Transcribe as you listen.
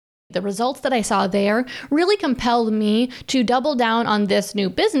The results that I saw there really compelled me to double down on this new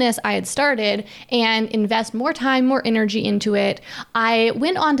business I had started and invest more time, more energy into it. I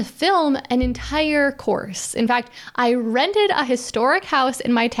went on to film an entire course. In fact, I rented a historic house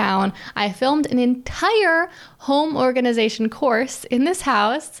in my town. I filmed an entire home organization course in this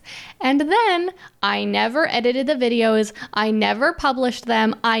house. And then I never edited the videos. I never published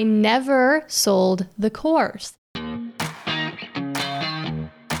them. I never sold the course.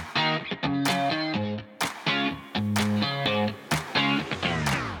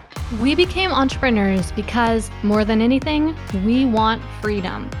 We became entrepreneurs because, more than anything, we want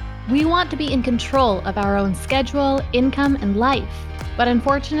freedom. We want to be in control of our own schedule, income, and life. But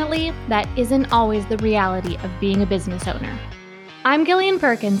unfortunately, that isn't always the reality of being a business owner. I'm Gillian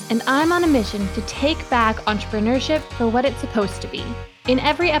Perkins, and I'm on a mission to take back entrepreneurship for what it's supposed to be. In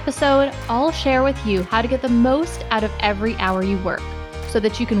every episode, I'll share with you how to get the most out of every hour you work, so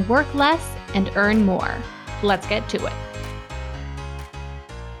that you can work less and earn more. Let's get to it.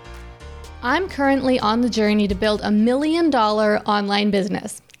 I'm currently on the journey to build $1 million online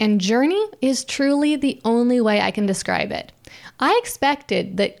business, and journey is truly the only way I can describe it. I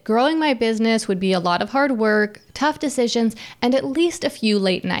expected that growing my business would be a lot of hard work, tough decisions, and at least a few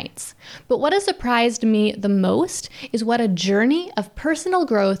late nights. But what has surprised me the most is what a journey of personal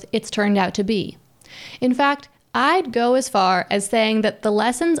growth it's turned out to be. In fact, I'd go as far as saying that the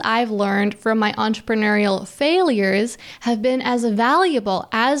lessons I've learned from my entrepreneurial failures have been as valuable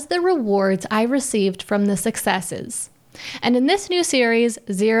as the rewards I received from the successes. And in this new series,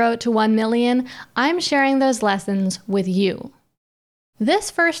 0 to 1 million, I'm sharing those lessons with you.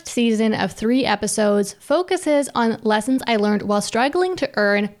 This first season of 3 episodes focuses on lessons I learned while struggling to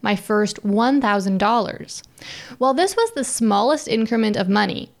earn my first $1,000. While this was the smallest increment of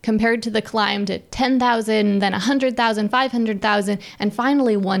money compared to the climb to $10,000, then $100,000, $500,000, and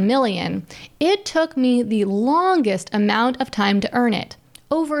finally $1 million, it took me the longest amount of time to earn it,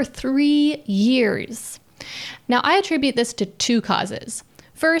 over 3 years. Now, I attribute this to 2 causes.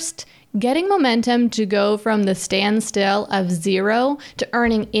 First, getting momentum to go from the standstill of 0 to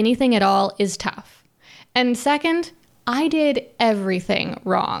earning anything at all is tough. And second, I did everything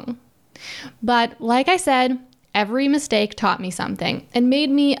wrong. But like I said, every mistake taught me something and made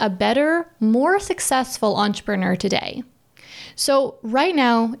me a better, more successful entrepreneur today. So right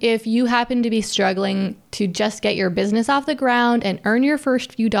now, if you happen to be struggling to just get your business off the ground and earn your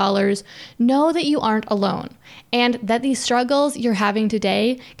first few dollars, know that you aren't alone and that these struggles you're having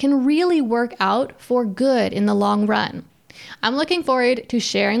today can really work out for good in the long run. I'm looking forward to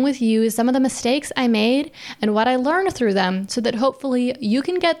sharing with you some of the mistakes I made and what I learned through them so that hopefully you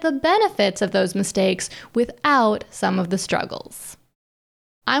can get the benefits of those mistakes without some of the struggles.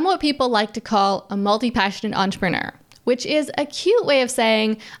 I'm what people like to call a multi-passionate entrepreneur, which is a cute way of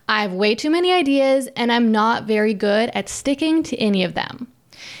saying I have way too many ideas and I'm not very good at sticking to any of them.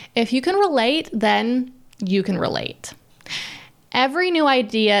 If you can relate, then you can relate. Every new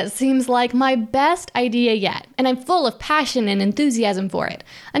idea seems like my best idea yet, and I'm full of passion and enthusiasm for it,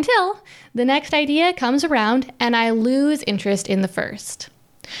 until the next idea comes around and I lose interest in the first.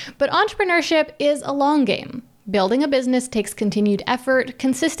 But entrepreneurship is a long game. Building a business takes continued effort,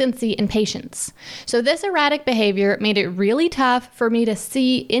 consistency, and patience. So this erratic behavior made it really tough for me to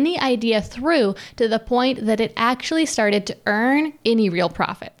see any idea through to the point that it actually started to earn any real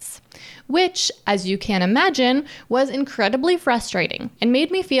profits, which, as you can imagine, was incredibly frustrating and made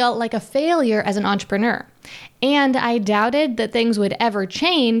me feel like a failure as an entrepreneur. And I doubted that things would ever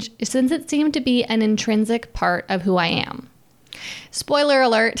change since it seemed to be an intrinsic part of who I am. Spoiler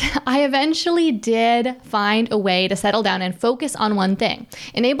alert, I eventually did find a way to settle down and focus on one thing,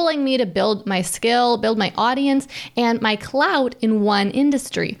 enabling me to build my skill, build my audience, and my clout in one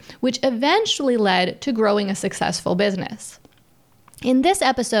industry, which eventually led to growing a successful business. In this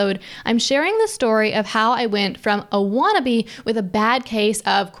episode, I'm sharing the story of how I went from a wannabe with a bad case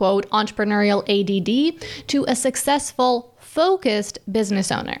of, quote, entrepreneurial ADD to a successful, focused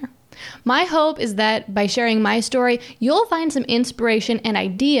business owner. My hope is that by sharing my story, you'll find some inspiration and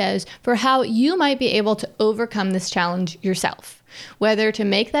ideas for how you might be able to overcome this challenge yourself. Whether to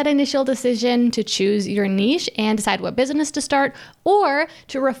make that initial decision to choose your niche and decide what business to start, or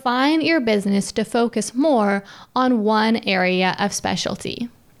to refine your business to focus more on one area of specialty.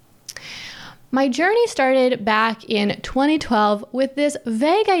 My journey started back in 2012 with this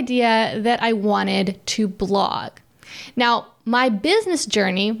vague idea that I wanted to blog. Now, my business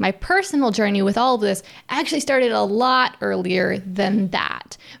journey, my personal journey with all of this actually started a lot earlier than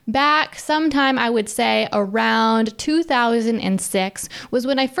that. Back sometime, I would say around 2006 was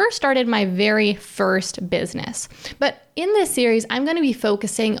when I first started my very first business. But in this series, I'm going to be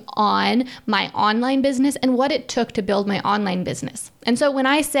focusing on my online business and what it took to build my online business. And so when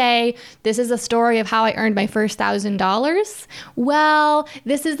I say this is a story of how I earned my first $1,000, well,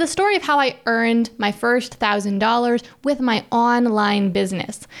 this is the story of how I earned my first $1,000 with my online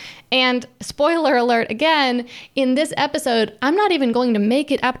business. And spoiler alert again, in this episode, I'm not even going to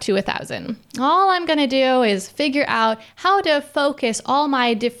make it up to 1,000. All I'm going to do is figure out how to focus all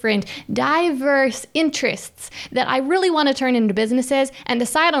my different diverse interests that I really want to turn into businesses and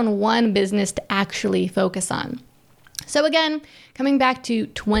decide on one business to actually focus on. So again, coming back to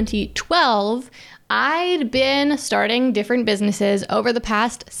 2012, I'd been starting different businesses over the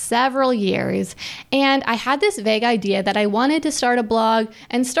past several years, and I had this vague idea that I wanted to start a blog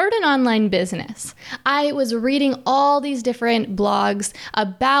and start an online business. I was reading all these different blogs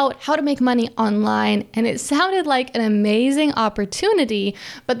about how to make money online, and it sounded like an amazing opportunity,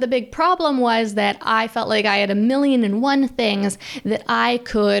 but the big problem was that I felt like I had 1,000,001 things that I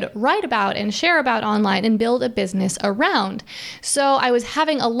could write about and share about online and build a business around. So I was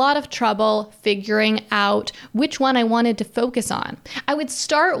having a lot of trouble figuring out which one I wanted to focus on. I would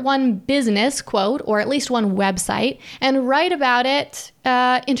start one business, quote, or at least one website, and write about it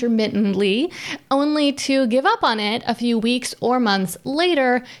intermittently, only to give up on it a few weeks or months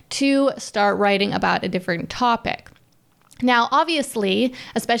later to start writing about a different topic. Now, obviously,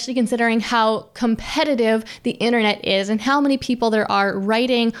 especially considering how competitive the internet is and how many people there are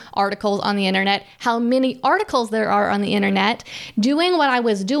writing articles on the internet, how many articles there are on the internet, doing what I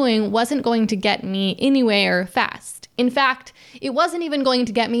was doing wasn't going to get me anywhere fast. In fact, it wasn't even going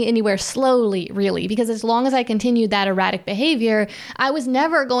to get me anywhere slowly, really, because as long as I continued that erratic behavior, I was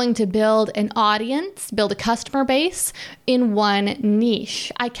never going to build an audience, build a customer base in one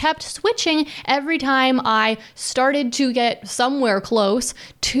niche. I kept switching every time I started to get somewhere close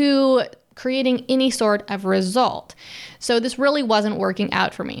to creating any sort of result. So this really wasn't working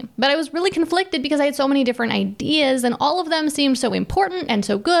out for me. But I was really conflicted because I had so many different ideas and all of them seemed so important and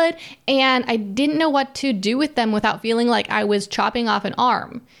so good, and I didn't know what to do with them without feeling like I was chopping off an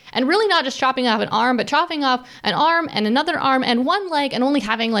arm. And really not just chopping off an arm, but chopping off an arm and another arm and one leg and only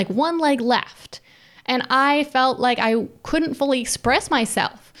having like one leg left. And I felt like I couldn't fully express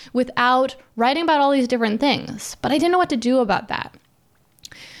myself without writing about all these different things. But I didn't know what to do about that.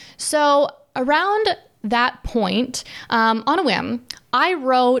 So around that point, on a whim, I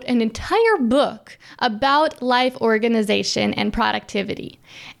wrote an entire book about life organization and productivity.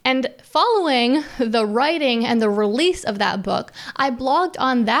 And following the writing and the release of that book, I blogged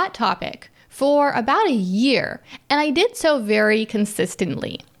on that topic for about a year, and I did so very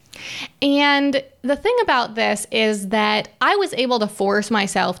consistently. And the thing about this is that I was able to force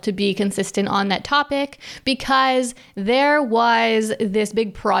myself to be consistent on that topic because there was this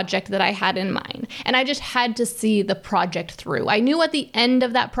big project that I had in mind, and I just had to see the project through. I knew what the end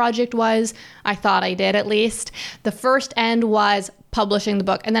of that project was. I thought I did, at least. The first end was publishing the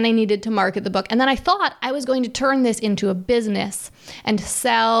book, and then I needed to market the book. And then I thought I was going to turn this into a business and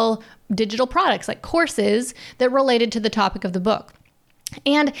sell digital products like courses that related to the topic of the book.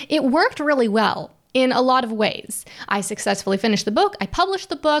 And it worked really well in a lot of ways. I successfully finished the book. I published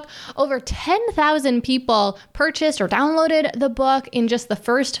the book. Over 10,000 people purchased or downloaded the book in just the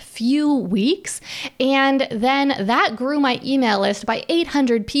first few weeks. And then that grew my email list by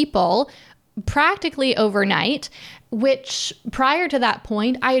 800 people practically overnight, which prior to that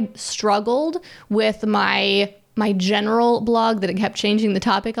point, I had struggled with my general blog that I kept changing the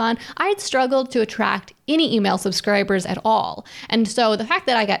topic on. I had struggled to attract any email subscribers at all. And so the fact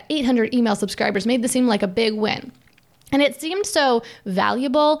that I got 800 email subscribers made this seem like a big win. And it seemed so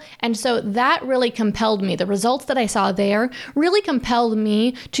valuable, and so that really compelled me. The results that I saw there really compelled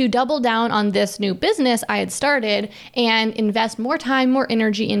me to double down on this new business I had started and invest more time, more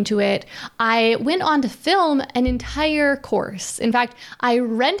energy into it. I went on to film an entire course. In fact, I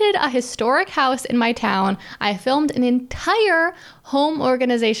rented a historic house in my town. I filmed an entire home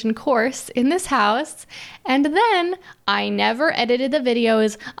organization course in this house, and then I never edited the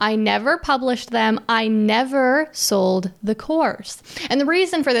videos, I never published them, I never sold the course. And the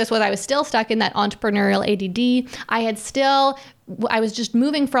reason for this was I was still stuck in that entrepreneurial ADD. I was just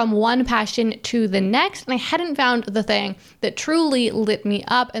moving from one passion to the next, and I hadn't found the thing that truly lit me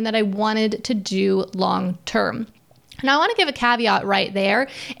up and that I wanted to do long term. Now, I want to give a caveat right there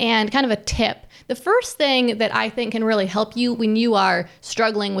and kind of a tip. The first thing that I think can really help you when you are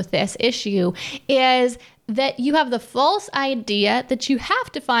struggling with this issue is that you have the false idea that you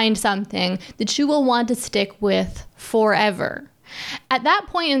have to find something that you will want to stick with forever. At that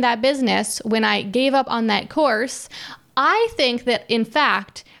point in that business, when I gave up on that course, I think that, in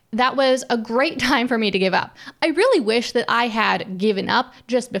fact, that was a great time for me to give up. I really wish that I had given up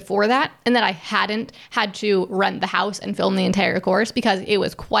just before that and that I hadn't had to rent the house and film the entire course, because it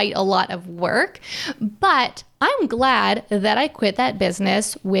was quite a lot of work. But I'm glad that I quit that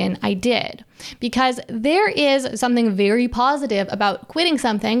business when I did, because there is something very positive about quitting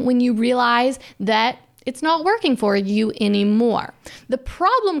something when you realize that it's not working for you anymore. The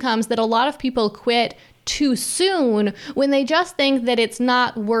problem comes that a lot of people quit too soon when they just think that it's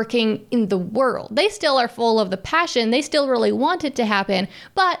not working in the world. They still are full of the passion. They still really want it to happen,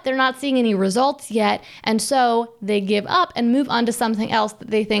 but they're not seeing any results yet. And so they give up and move on to something else that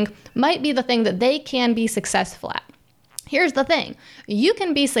they think might be the thing that they can be successful at. Here's the thing. You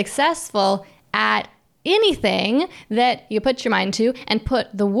can be successful at anything that you put your mind to and put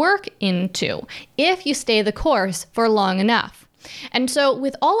the work into if you stay the course for long enough. And so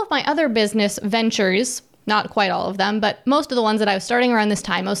with all of my other business ventures, not quite all of them, but most of the ones that I was starting around this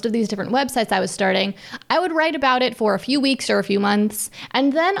time, most of these different websites I was starting, I would write about it for a few weeks or a few months,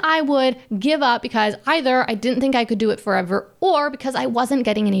 and then I would give up because either I didn't think I could do it forever or because I wasn't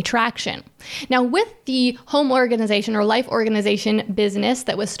getting any traction. Now, with the home organization or life organization business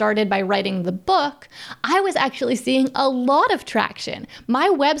that was started by writing the book, I was actually seeing a lot of traction. My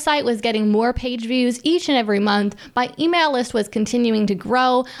website was getting more page views each and every month. My email list was continuing to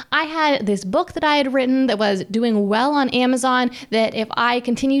grow. I had this book that I had written that was doing well on Amazon that if I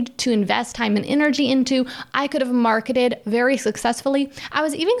continued to invest time and energy into, I could have marketed very successfully. I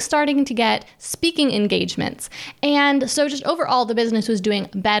was even starting to get speaking engagements. And so just overall, the business was doing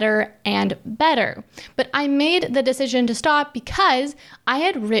better and better. But I made the decision to stop because I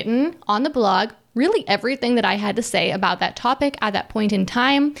had written on the blog really everything that I had to say about that topic at that point in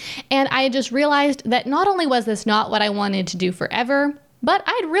time. And I just realized that not only was this not what I wanted to do forever, but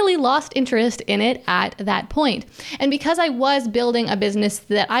I'd really lost interest in it at that point. And because I was building a business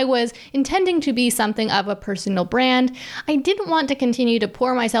that I was intending to be something of a personal brand, I didn't want to continue to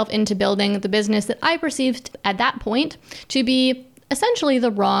pour myself into building the business that I perceived at that point to be essentially the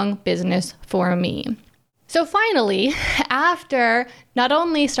wrong business for me. So finally, after not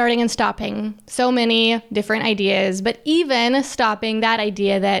only starting and stopping so many different ideas, but even stopping that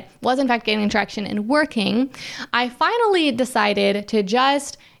idea that was in fact gaining traction and working, I finally decided to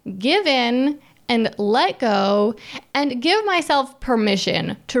just give in and let go and give myself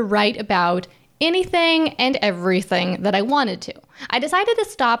permission to write about anything and everything that I wanted to. I decided to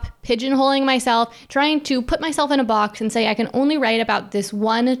stop pigeonholing myself, trying to put myself in a box and say I can only write about this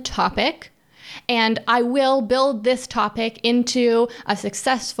one topic. And I will build this topic into a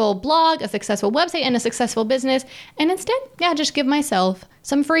successful blog, a successful website, and a successful business. And instead, just give myself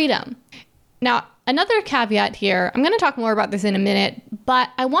some freedom. Now, another caveat here, I'm going to talk more about this in a minute, but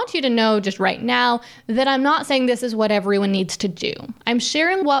I want you to know just right now that I'm not saying this is what everyone needs to do. I'm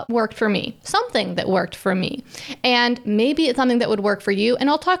sharing what worked for me, something that worked for me, and maybe it's something that would work for you. And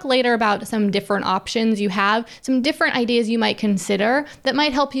I'll talk later about some different options you have, some different ideas you might consider that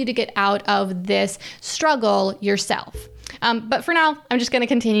might help you to get out of this struggle yourself. But for now, I'm just going to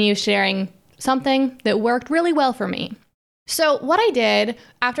continue sharing something that worked really well for me. So what I did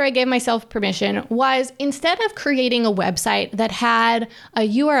after I gave myself permission was, instead of creating a website that had a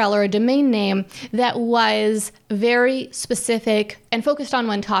URL or a domain name that was very specific and focused on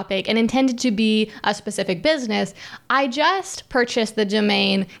one topic and intended to be a specific business, I just purchased the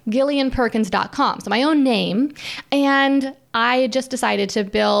domain GillianPerkins.com, so my own name, and I just decided to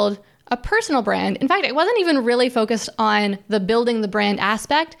build a personal brand. In fact, I wasn't even really focused on the building the brand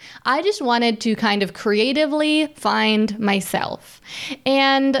aspect. I just wanted to kind of creatively find myself.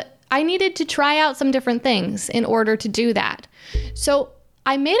 And I needed to try out some different things in order to do that. So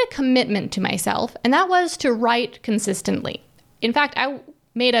I made a commitment to myself, and that was to write consistently. In fact, I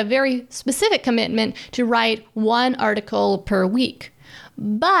made a very specific commitment to write one article per week.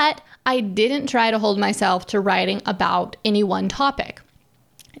 But I didn't try to hold myself to writing about any one topic.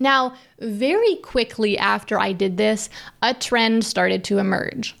 Now, very quickly after I did this, a trend started to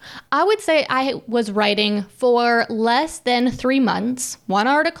emerge. I would say I was writing for less than 3 months, one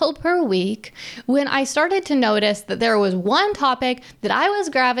article per week, when I started to notice that there was one topic that I was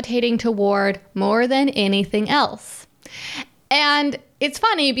gravitating toward more than anything else. And it's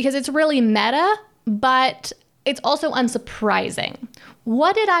funny because it's really meta, but it's also unsurprising.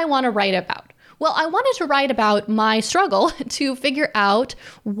 What did I want to write about? Well, I wanted to write about my struggle to figure out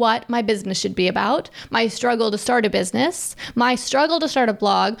what my business should be about, my struggle to start a business, my struggle to start a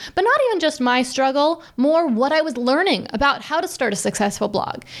blog, but not even just my struggle, more what I was learning about how to start a successful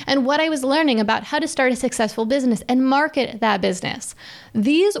blog and what I was learning about how to start a successful business and market that business.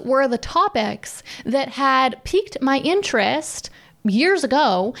 These were the topics that had piqued my interest years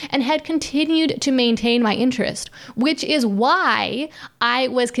ago and had continued to maintain my interest, which is why I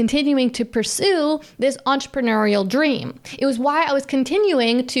was continuing to pursue this entrepreneurial dream. It was why I was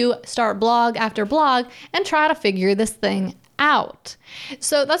continuing to start blog after blog and try to figure this thing out.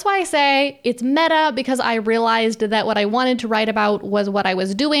 So that's why I say it's meta, because I realized that what I wanted to write about was what I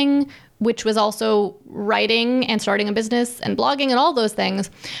was doing, which was also writing and starting a business and blogging and all those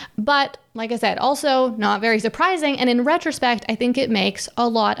things. But like I said, also not very surprising. And in retrospect, I think it makes a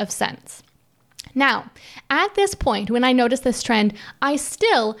lot of sense. Now, at this point, when I noticed this trend, I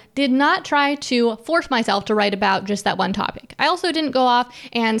still did not try to force myself to write about just that one topic. I also didn't go off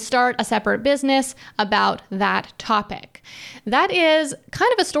and start a separate business about that topic. That is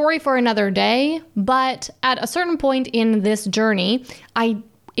kind of a story for another day, but at a certain point in this journey, I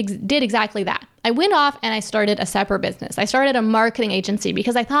did exactly that. I went off and I started a separate business. I started a marketing agency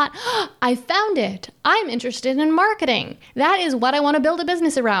because I thought, I found it. I'm interested in marketing. That is what I want to build a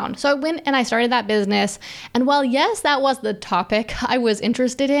business around. So I went and I started that business. And while yes, that was the topic I was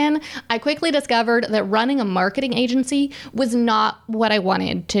interested in, I quickly discovered that running a marketing agency was not what I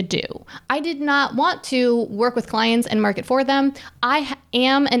wanted to do. I did not want to work with clients and market for them. I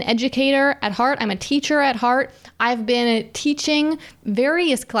am an educator at heart. I'm a teacher at heart. I've been teaching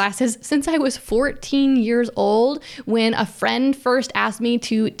various classes since I was 14 years old, when a friend first asked me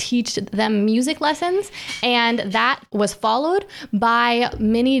to teach them music lessons, and that was followed by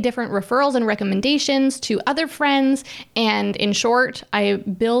many different referrals and recommendations to other friends. And in short, I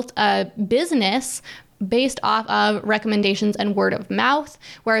built a business based off of recommendations and word of mouth,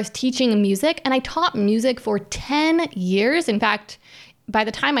 where I was teaching music, and I taught music for 10 years. In fact, by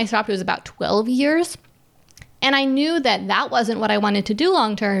the time I stopped, it was about 12 years. And I knew that that wasn't what I wanted to do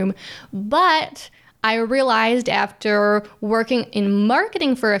long term, but I realized after working in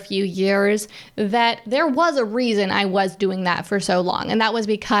marketing for a few years that there was a reason I was doing that for so long. And that was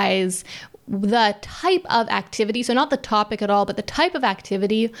because the type of activity, so not the topic at all, but the type of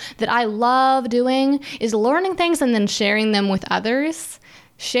activity that I love doing is learning things and then sharing them with others,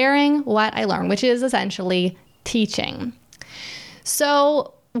 sharing what I learn, which is essentially teaching.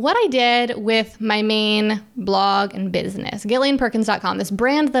 So what I did with my main blog and business, GillianPerkins.com, this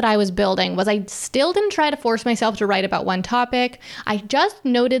brand that I was building, was I still didn't try to force myself to write about one topic. I just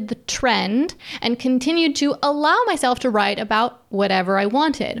noted the trend and continued to allow myself to write about whatever I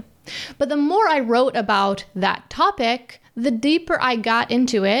wanted. But the more I wrote about that topic, the deeper I got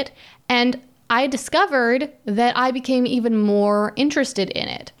into it, and I discovered that I became even more interested in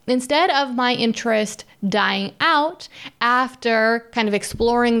it. Instead of my interest dying out after kind of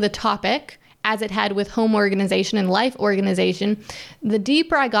exploring the topic, as it had with home organization and life organization, the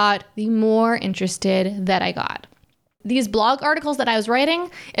deeper I got, the more interested that I got. These blog articles that I was writing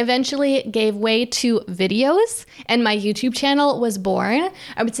eventually gave way to videos, and my YouTube channel was born.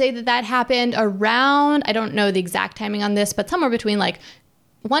 I would say that that happened around, I don't know the exact timing on this, but somewhere between like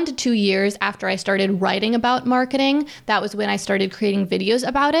 1 to 2 years after I started writing about marketing. That was when I started creating videos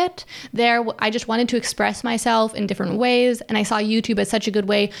about it. I just wanted to express myself in different ways, and I saw YouTube as such a good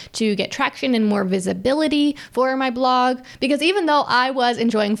way to get traction and more visibility for my blog, because even though I was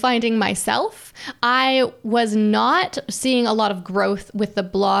enjoying finding myself, I was not seeing a lot of growth with the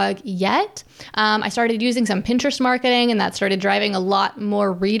blog yet. I started using some Pinterest marketing, and that started driving a lot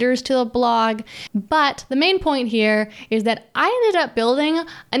more readers to the blog. But the main point here is that I ended up building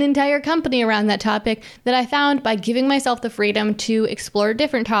an entire company around that topic that I found by giving myself the freedom to explore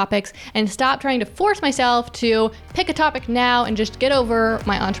different topics and stop trying to force myself to pick a topic now and just get over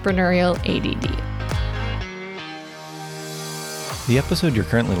my entrepreneurial ADD. The episode you're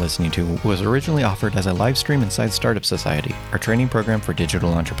currently listening to was originally offered as a live stream inside Startup Society, our training program for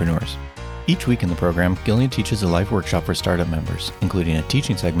digital entrepreneurs. Each week in the program, Gillian teaches a live workshop for startup members, including a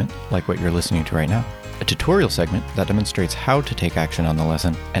teaching segment, like what you're listening to right now, a tutorial segment that demonstrates how to take action on the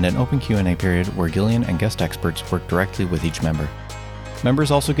lesson, and an open Q&A period where Gillian and guest experts work directly with each member.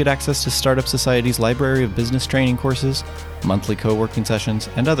 Members also get access to Startup Society's library of business training courses, monthly co-working sessions,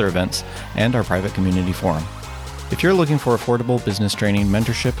 and other events, and our private community forum. If you're looking for affordable business training,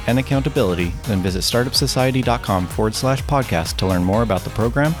 mentorship, and accountability, then visit startupsociety.com/podcast to learn more about the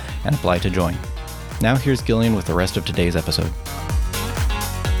program and apply to join. Now here's Gillian with the rest of today's episode.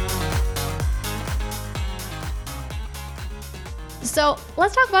 So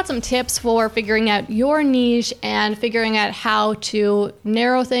let's talk about some tips for figuring out your niche and figuring out how to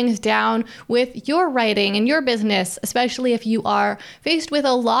narrow things down with your writing and your business, especially if you are faced with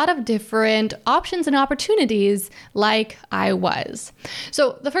a lot of different options and opportunities like I was.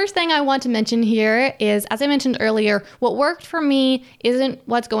 So the first thing I want to mention here is, as I mentioned earlier, what worked for me isn't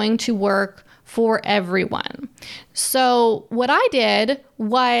what's going to work for everyone. So what I did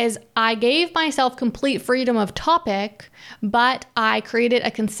was I gave myself complete freedom of topic, but I created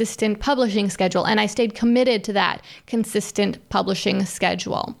a consistent publishing schedule and I stayed committed to that consistent publishing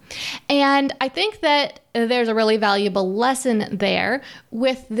schedule. And I think that there's a really valuable lesson there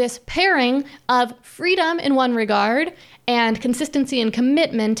with this pairing of freedom in one regard and consistency and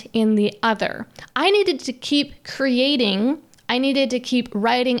commitment in the other. I needed to keep creating. I needed to keep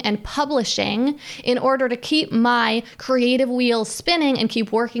writing and publishing in order to keep my creative wheels spinning and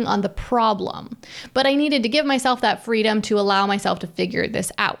keep working on the problem. But I needed to give myself that freedom to allow myself to figure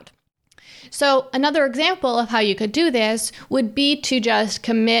this out. So another example of how you could do this would be to just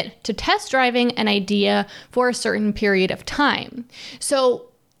commit to test driving an idea for a certain period of time. So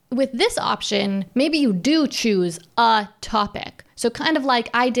with this option, maybe you do choose a topic. So kind of like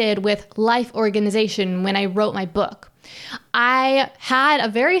I did with life organization when I wrote my book. I had a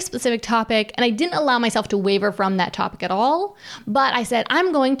very specific topic and I didn't allow myself to waver from that topic at all, but I said,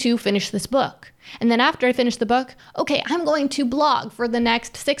 I'm going to finish this book. And then after I finish the book, okay, I'm going to blog for the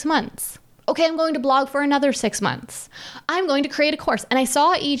next 6 months. Okay, I'm going to blog for another 6 months. I'm going to create a course. And I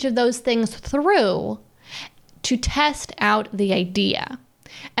saw each of those things through to test out the idea.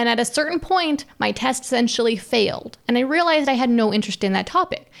 And at a certain point, my test essentially failed. And I realized I had no interest in that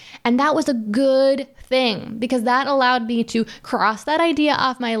topic. And that was a good thing because that allowed me to cross that idea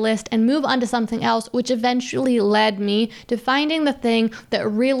off my list and move on to something else, which eventually led me to finding the thing that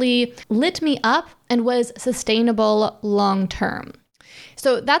really lit me up and was sustainable long term.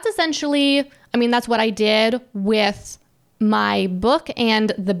 So that's essentially, that's what I did with my book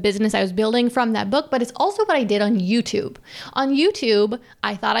and the business I was building from that book, but it's also what I did on YouTube. On YouTube,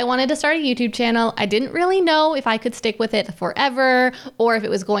 I thought I wanted to start a YouTube channel. I didn't really know if I could stick with it forever or if it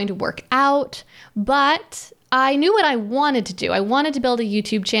was going to work out, but I knew what I wanted to do. I wanted to build a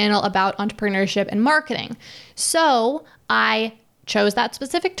YouTube channel about entrepreneurship and marketing. So I chose that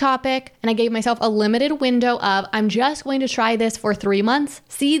specific topic and I gave myself a limited window of I'm just going to try this for 3 months,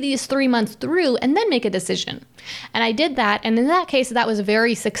 see these 3 months through, and then make a decision. And I did that. And in that case, that was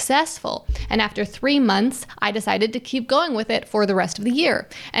very successful. And after 3 months, I decided to keep going with it for the rest of the year.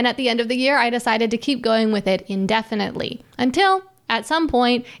 And at the end of the year, I decided to keep going with it indefinitely until at some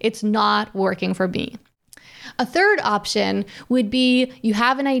point it's not working for me. A third option would be you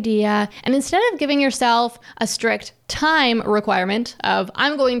have an idea, and instead of giving yourself a strict time requirement of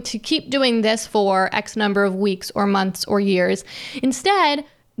I'm going to keep doing this for X number of weeks or months or years, instead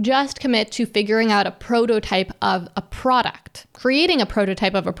just commit to figuring out a prototype of a product, creating a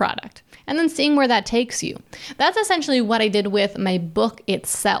prototype of a product, and then seeing where that takes you. That's essentially what I did with my book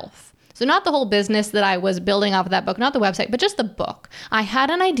itself. So not the whole business that I was building off of that book, not the website, but just the book. I had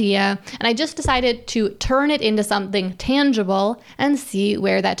an idea and I just decided to turn it into something tangible and see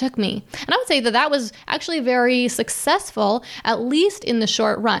where that took me. And I would say that that was actually very successful, at least in the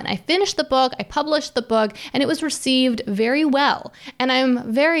short run. I finished the book, I published the book, and it was received very well. And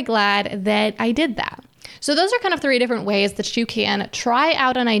I'm very glad that I did that. So those are kind of 3 different ways that you can try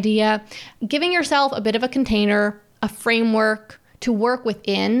out an idea, giving yourself a bit of a container, a framework to work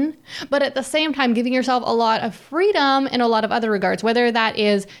within, but at the same time giving yourself a lot of freedom in a lot of other regards, whether that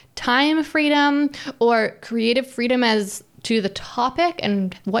is time freedom or creative freedom as to the topic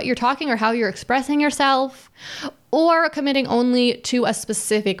and what you're talking or how you're expressing yourself, or committing only to a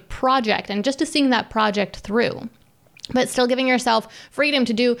specific project and just to seeing that project through, but still giving yourself freedom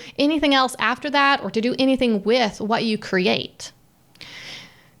to do anything else after that or to do anything with what you create.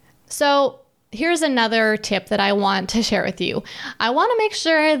 So here's another tip that I want to share with you. I want to make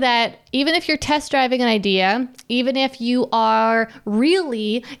sure that even if you're test driving an idea, even if you are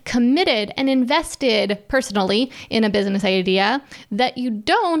really committed and invested personally in a business idea, that you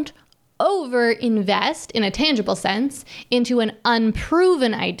don't over-invest in a tangible sense into an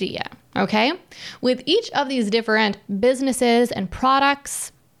unproven idea, okay? With each of these different businesses and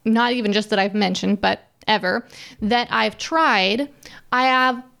products, not even just that I've mentioned, but ever, that I've tried, I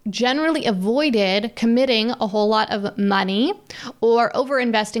have generally avoided committing a whole lot of money or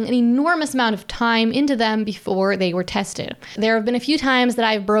over-investing an enormous amount of time into them before they were tested. There have been a few times that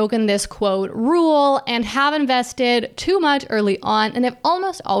I've broken this quote rule and have invested too much early on, and I've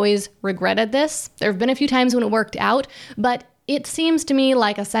almost always regretted this. There have been a few times when it worked out, but it seems to me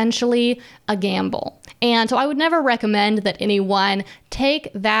like essentially a gamble. And so I would never recommend that anyone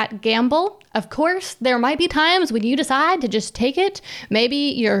take that gamble. Of course, there might be times when you decide to just take it. Maybe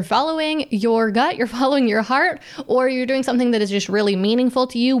you're following your gut, you're following your heart, or you're doing something that is just really meaningful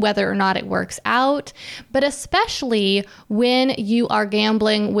to you, whether or not it works out. But especially when you are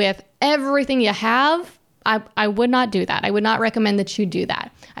gambling with everything you have, I would not do that. I would not recommend that you do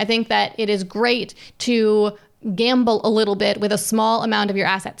that. I think that it is great to gamble a little bit with a small amount of your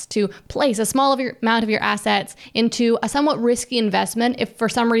assets, to place a small amount of your assets into a somewhat risky investment if for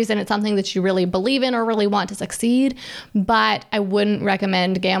some reason it's something that you really believe in or really want to succeed. But I wouldn't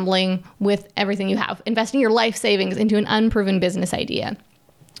recommend gambling with everything you have, investing your life savings into an unproven business idea.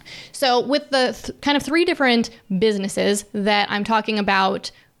 So with the kind of three different businesses that I'm talking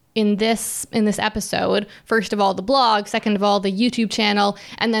about in this episode, first of all, the blog, second of all, the YouTube channel,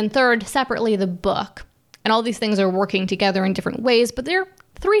 and then third, separately, the book. And all these things are working together in different ways, but they're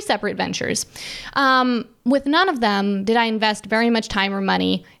three separate ventures. With none of them did I invest very much time or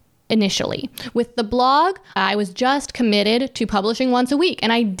money initially. With the blog, I was just committed to publishing once a week,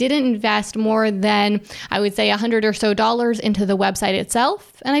 and I didn't invest more than, I would say, $100 or so into the website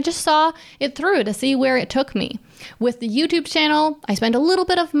itself, and I just saw it through to see where it took me. With the YouTube channel, I spent a little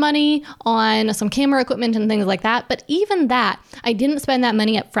bit of money on some camera equipment and things like that, but even that, I didn't spend that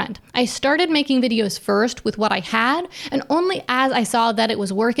money up front. I started making videos first with what I had, and only as I saw that it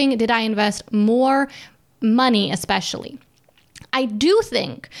was working did I invest more money, especially. I do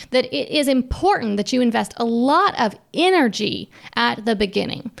think that it is important that you invest a lot of energy at the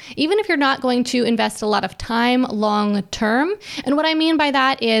beginning, even if you're not going to invest a lot of time long term. And what I mean by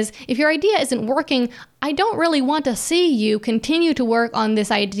that is if your idea isn't working, I don't really want to see you continue to work on this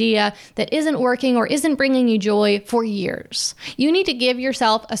idea that isn't working or isn't bringing you joy for years. You need to give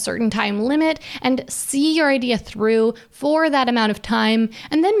yourself a certain time limit and see your idea through for that amount of time,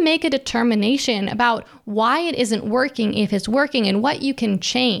 and then make a determination about why it isn't working, if it's working, and what you can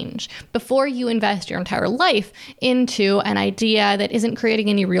change before you invest your entire life into an idea that isn't creating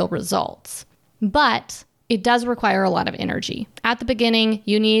any real results. But it does require a lot of energy. At the beginning,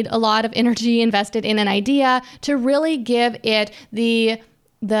 you need a lot of energy invested in an idea to really give it the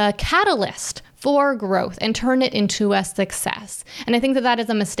catalyst for growth and turn it into a success. And I think that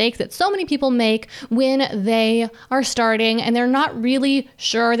is a mistake that so many people make when they are starting and they're not really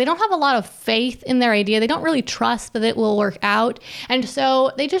sure. They don't have a lot of faith in their idea. They don't really trust that it will work out. And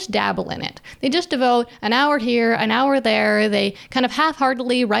so they just dabble in it. They just devote an hour here, an hour there. They kind of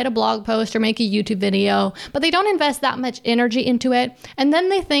half-heartedly write a blog post or make a YouTube video, but they don't invest that much energy into it. And then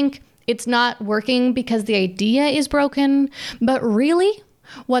they think it's not working because the idea is broken. But really,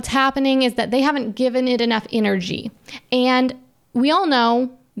 what's happening is that they haven't given it enough energy. And we all know,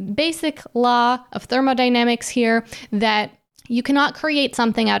 basic law of thermodynamics here, that you cannot create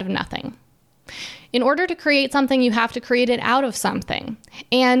something out of nothing. In order to create something, you have to create it out of something.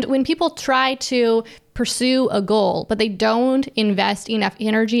 And when people try to pursue a goal, but they don't invest enough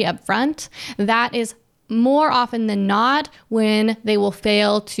energy up front, that is more often than not when they will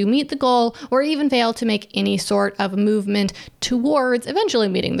fail to meet the goal or even fail to make any sort of movement towards eventually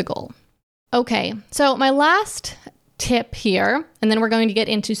meeting the goal. Okay, so my last tip here, and then we're going to get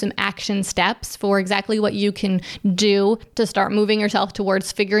into some action steps for exactly what you can do to start moving yourself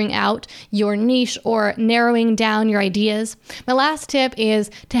towards figuring out your niche or narrowing down your ideas. My last tip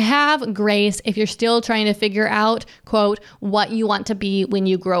is to have grace if you're still trying to figure out, quote, what you want to be when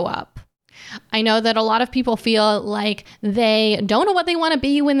you grow up. I know that a lot of people feel like they don't know what they want to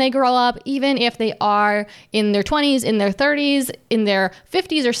be when they grow up, even if they are in their 20s, in their 30s, in their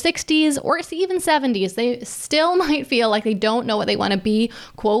 50s or 60s, or even 70s. They still might feel like they don't know what they want to be,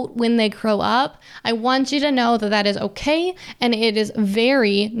 quote, when they grow up. I want you to know that that is okay, and it is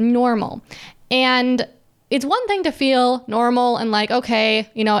very normal. And it's one thing to feel normal and like, okay,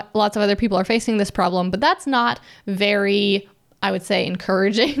 lots of other people are facing this problem, but that's not very, I would say,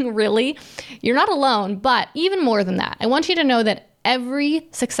 encouraging, really. You're not alone, but even more than that, I want you to know that every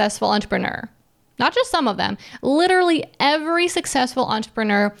successful entrepreneur, not just some of them, literally every successful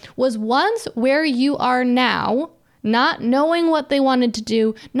entrepreneur was once where you are now, not knowing what they wanted to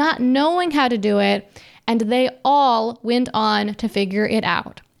do, not knowing how to do it, and they all went on to figure it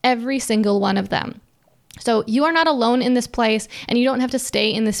out. Every single one of them. So you are not alone in this place, and you don't have to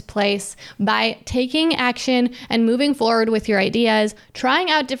stay in this place. By taking action and moving forward with your ideas, trying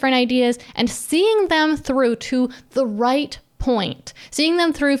out different ideas, and seeing them through to the right point, seeing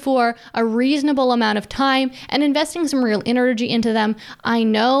them through for a reasonable amount of time and investing some real energy into them, I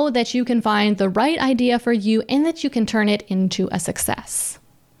know that you can find the right idea for you and that you can turn it into a success.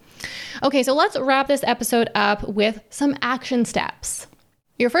 Okay, so let's wrap this episode up with some action steps.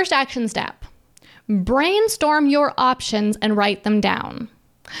 Your first action step: brainstorm your options and write them down.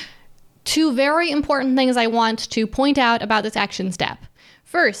 Two very important things I want to point out about this action step.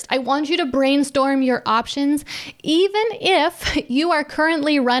 First, I want you to brainstorm your options, even if you are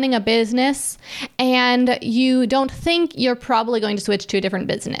currently running a business and you don't think you're probably going to switch to a different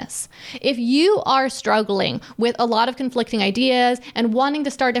business. If you are struggling with a lot of conflicting ideas and wanting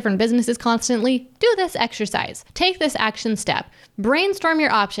to start different businesses constantly, do this exercise. Take this action step. Brainstorm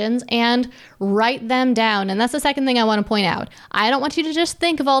your options and write them down. And that's the second thing I want to point out. I don't want you to just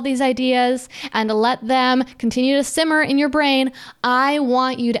think of all these ideas and let them continue to simmer in your brain. I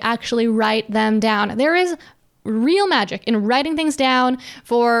want you to actually write them down. There is real magic in writing things down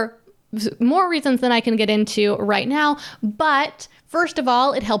for more reasons than I can get into right now. But first of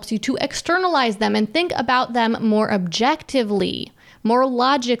all, it helps you to externalize them and think about them more objectively, more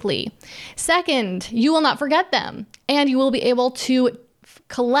logically. Second, you will not forget them, and you will be able to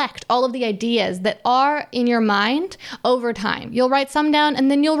collect all of the ideas that are in your mind over time. You'll write some down and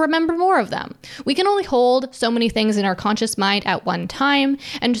then you'll remember more of them. We can only hold so many things in our conscious mind at one time.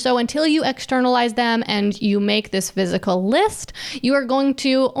 And so until you externalize them and you make this physical list, you are going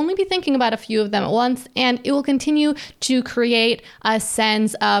to only be thinking about a few of them at once, and it will continue to create a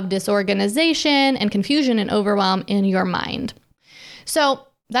sense of disorganization and confusion and overwhelm in your mind. So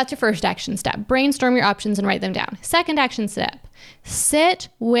that's your first action step. Brainstorm your options and write them down. Second action step, sit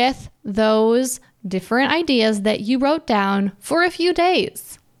with those different ideas that you wrote down for a few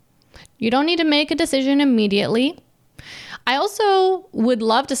days. You don't need to make a decision immediately. I also would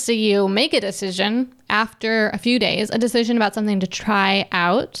love to see you make a decision after a few days, a decision about something to try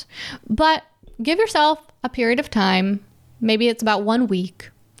out, but give yourself a period of time. Maybe it's about 1 week.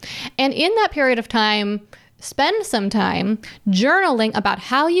 And in that period of time, spend some time journaling about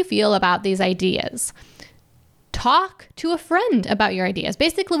how you feel about these ideas. Talk to a friend about your ideas.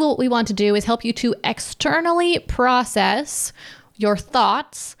 Basically, what we want to do is help you to externally process your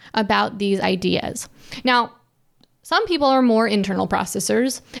thoughts about these ideas. Now, some people are more internal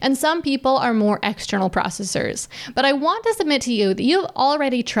processors and some people are more external processors. But I want to submit to you that you've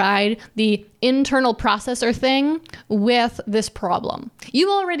already tried the internal processor thing with this problem.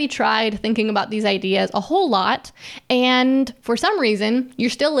 You've already tried thinking about these ideas a whole lot, and for some reason, you're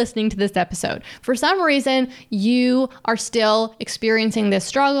still listening to this episode. For some reason, you are still experiencing this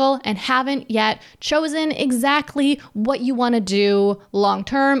struggle and haven't yet chosen exactly what you want to do long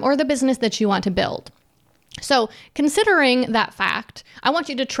term or the business that you want to build. So considering that fact, I want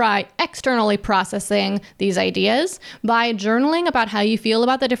you to try externally processing these ideas by journaling about how you feel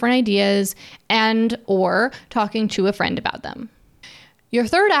about the different ideas and or talking to a friend about them. Your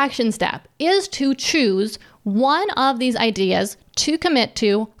third action step is to choose one of these ideas to commit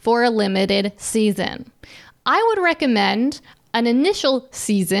to for a limited season. I would recommend an initial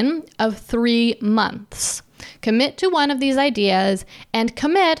season of 3 months. Commit to one of these ideas and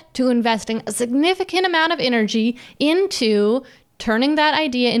commit to investing a significant amount of energy into turning that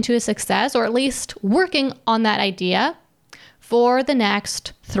idea into a success, or at least working on that idea for the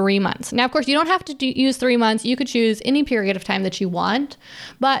next 3 months. Now, of course, you don't have to use 3 months. You could choose any period of time that you want,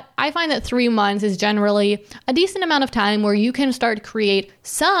 but I find that 3 months is generally a decent amount of time where you can start to create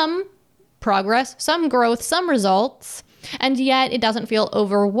some progress, some growth, some results, and yet it doesn't feel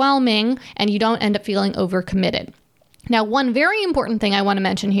overwhelming and you don't end up feeling overcommitted. Now, one very important thing I want to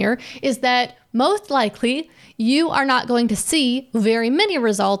mention here is that most likely you are not going to see very many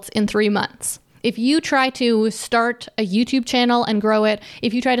results in 3 months. If you try to start a YouTube channel and grow it,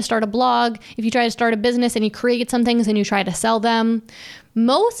 if you try to start a blog, if you try to start a business and you create some things and you try to sell them,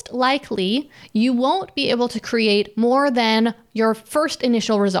 most likely you won't be able to create more than your first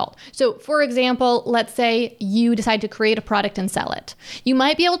initial result. So for example, let's say you decide to create a product and sell it. You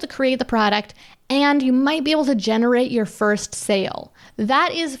might be able to create the product and you might be able to generate your first sale.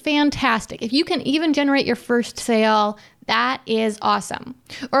 That is fantastic. If you can even generate your first sale, that is awesome.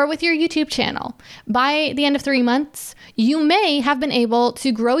 Or with your YouTube channel, by the end of 3 months, you may have been able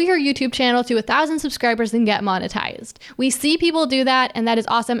to grow your YouTube channel to 1,000 subscribers and get monetized. We see people do that, and that is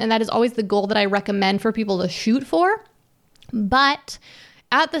awesome. And that is always the goal that I recommend for people to shoot for. But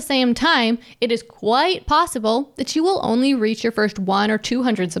at the same time, it is quite possible that you will only reach your first 100 or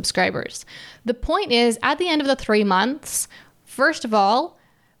 200 subscribers. The point is, at the end of the 3 months, first of all,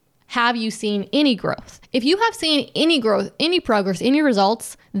 have you seen any growth? If you have seen any growth, any progress, any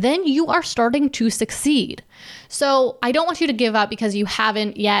results, then you are starting to succeed. So I don't want you to give up because you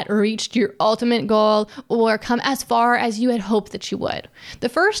haven't yet reached your ultimate goal or come as far as you had hoped that you would. The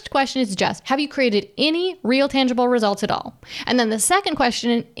first question is just, have you created any real tangible results at all? And then the second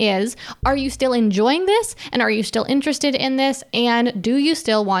question is, are you still enjoying this? And are you still interested in this? And do you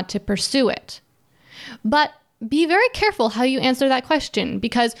still want to pursue it? But be very careful how you answer that question,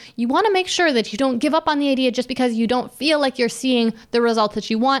 because you want to make sure that you don't give up on the idea just because you don't feel like you're seeing the results that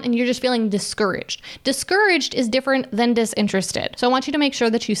you want and you're just feeling discouraged. Discouraged is different than disinterested. So I want you to make sure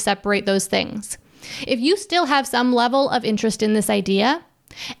that you separate those things. If you still have some level of interest in this idea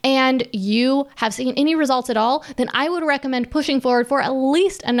and you have seen any results at all, then I would recommend pushing forward for at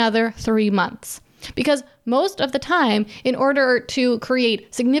least another 3 months. Because most of the time, in order to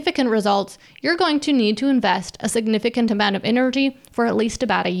create significant results, you're going to need to invest a significant amount of energy for at least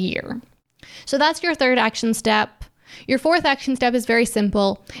about a year. So that's your third action step. Your fourth action step is very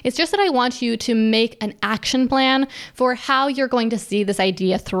simple. It's just that I want you to make an action plan for how you're going to see this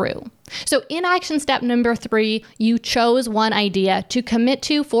idea through. So in action step number 3, you chose one idea to commit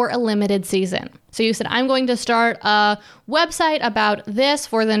to for a limited season. So you said, I'm going to start a website about this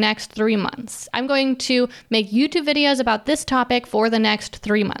for the next 3 months. I'm going to make YouTube videos about this topic for the next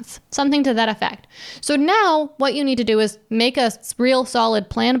 3 months, something to that effect. So now what you need to do is make a real solid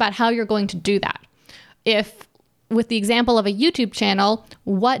plan about how you're going to do that. If with the example of a YouTube channel,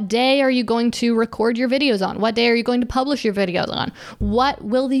 what day are you going to record your videos on? What day are you going to publish your videos on? What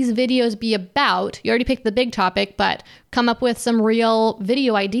will these videos be about? You already picked the big topic, but come up with some real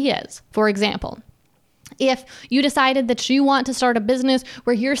video ideas, for example. If you decided that you want to start a business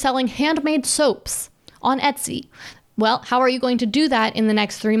where you're selling handmade soaps on Etsy, well, how are you going to do that in the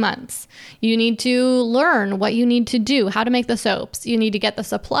next 3 months? You need to learn what you need to do, how to make the soaps. You need to get the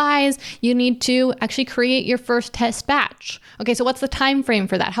supplies. You need to actually create your first test batch. Okay, so what's the time frame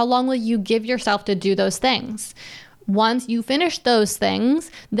for that? How long will you give yourself to do those things? Once you finish those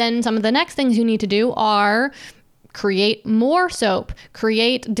things, then some of the next things you need to do are create more soap,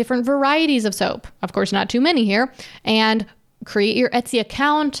 create different varieties of soap. Of course, not too many here. And create your Etsy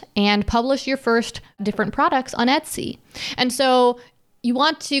account and publish your first different products on Etsy. And so you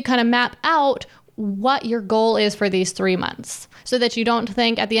want to kind of map out what your goal is for these 3 months so that you don't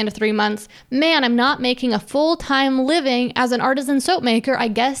think at the end of 3 months, man, I'm not making a full-time living as an artisan soap maker. I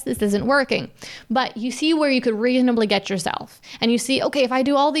guess this isn't working. But you see where you could reasonably get yourself. And you see, okay, if I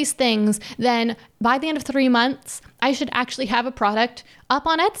do all these things, then by the end of 3 months, I should actually have a product up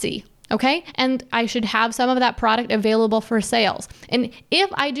on Etsy. Okay, and I should have some of that product available for sales. And if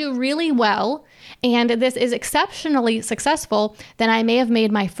I do really well and this is exceptionally successful, then I may have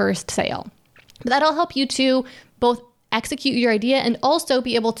made my first sale. But that'll help you to both execute your idea and also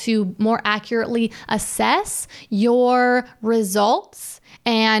be able to more accurately assess your results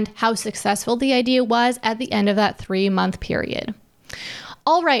and how successful the idea was at the end of that 3-month period.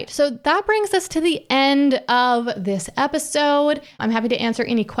 All right, so that brings us to the end of this episode. I'm happy to answer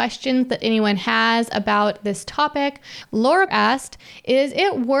any questions that anyone has about this topic. Laura asked, is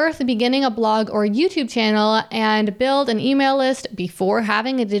it worth beginning a blog or YouTube channel and build an email list before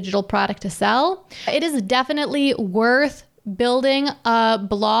having a digital product to sell? It is definitely worth building a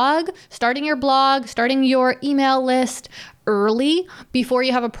blog, starting your email list early before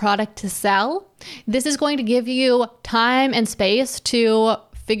you have a product to sell. This is going to give you time and space to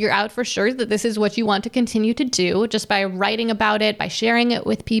figure out for sure that this is what you want to continue to do just by writing about it, by sharing it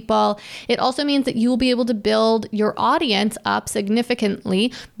with people. It also means that you will be able to build your audience up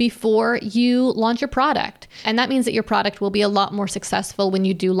significantly before you launch your product. And that means that your product will be a lot more successful when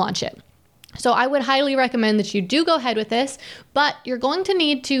you do launch it. So I would highly recommend that you do go ahead with this, but you're going to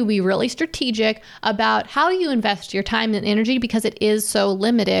need to be really strategic about how you invest your time and energy because it is so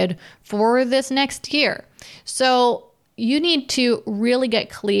limited for this next year. So you need to really get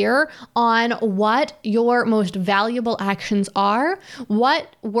clear on what your most valuable actions are,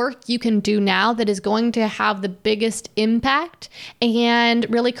 what work you can do now that is going to have the biggest impact and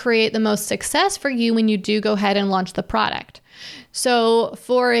really create the most success for you when you do go ahead and launch the product. So,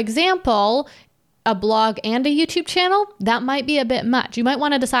 for example, a blog and a YouTube channel, that might be a bit much. You might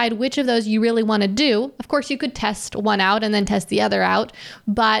want to decide which of those you really want to do. Of course, you could test one out and then test the other out,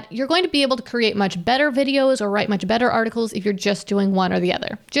 but you're going to be able to create much better videos or write much better articles if you're just doing one or the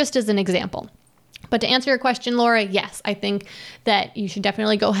other, just as an example. But to answer your question, Laura, yes, I think that you should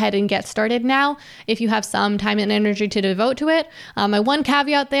definitely go ahead and get started now if you have some time and energy to devote to it. My one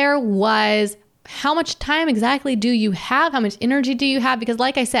caveat there was, how much time exactly do you have? How much energy do you have? Because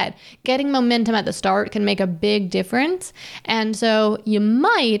like I said, getting momentum at the start can make a big difference. And so you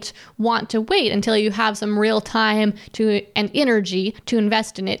might want to wait until you have some real time and energy to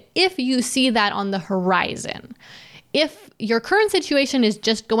invest in it if you see that on the horizon. If your current situation is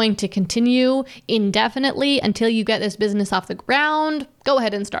just going to continue indefinitely until you get this business off the ground, go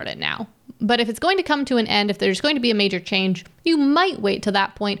ahead and start it now. But if it's going to come to an end, if there's going to be a major change, you might wait to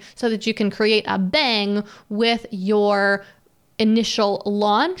that point so that you can create a bang with your initial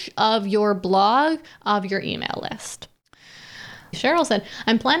launch of your blog, of your email list. Cheryl said,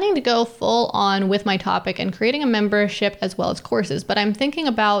 I'm planning to go full on with my topic and creating a membership as well as courses, but I'm thinking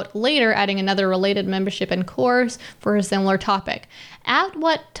about later adding another related membership and course for a similar topic. At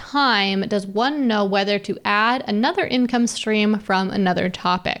what time does one know whether to add another income stream from another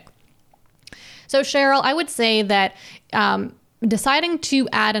topic? So Cheryl, I would say that deciding to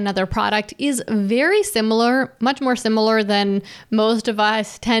add another product is very similar, much more similar than most of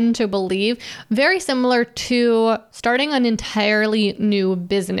us tend to believe, very similar to starting an entirely new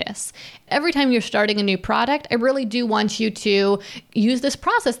business. Every time you're starting a new product, I really do want you to use this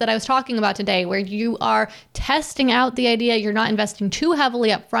process that I was talking about today, where you are testing out the idea. You're not investing too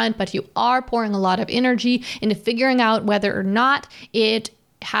heavily up front, but you are pouring a lot of energy into figuring out whether or not it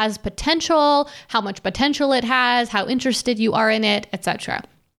has potential, how much potential it has, how interested you are in it, etc.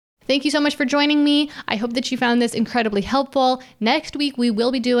 Thank you so much for joining me. I hope that you found this incredibly helpful. Next week, we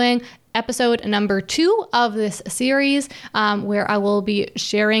will be doing episode number 2 of this series, where I will be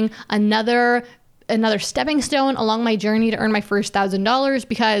sharing another stepping stone along my journey to earn my first $1,000,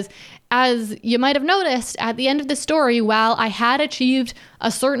 because as you might have noticed at the end of the story, while I had achieved a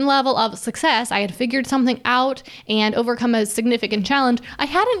certain level of success, I had figured something out and overcome a significant challenge, I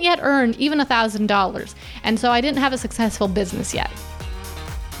hadn't yet earned even $1,000. And so I didn't have a successful business yet.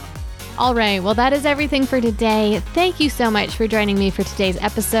 All right, well, that is everything for today. Thank you so much for joining me for today's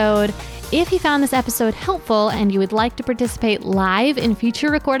episode. If you found this episode helpful and you would like to participate live in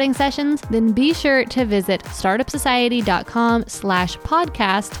future recording sessions, then be sure to visit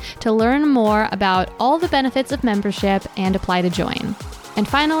startupsociety.com/podcast to learn more about all the benefits of membership and apply to join. And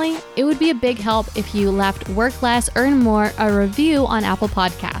finally, it would be a big help if you left Work Less, Earn More a review on Apple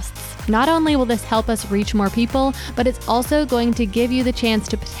Podcasts. Not only will this help us reach more people, but it's also going to give you the chance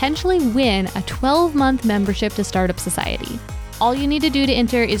to potentially win a 12-month membership to Startup Society. All you need to do to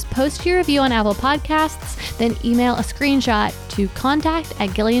enter is post your review on Apple Podcasts, then email a screenshot to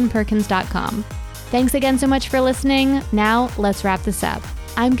contact@GillianPerkins.com. Thanks again so much for listening. Now let's wrap this up.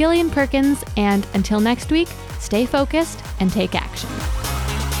 I'm Gillian Perkins, and until next week, stay focused and take action.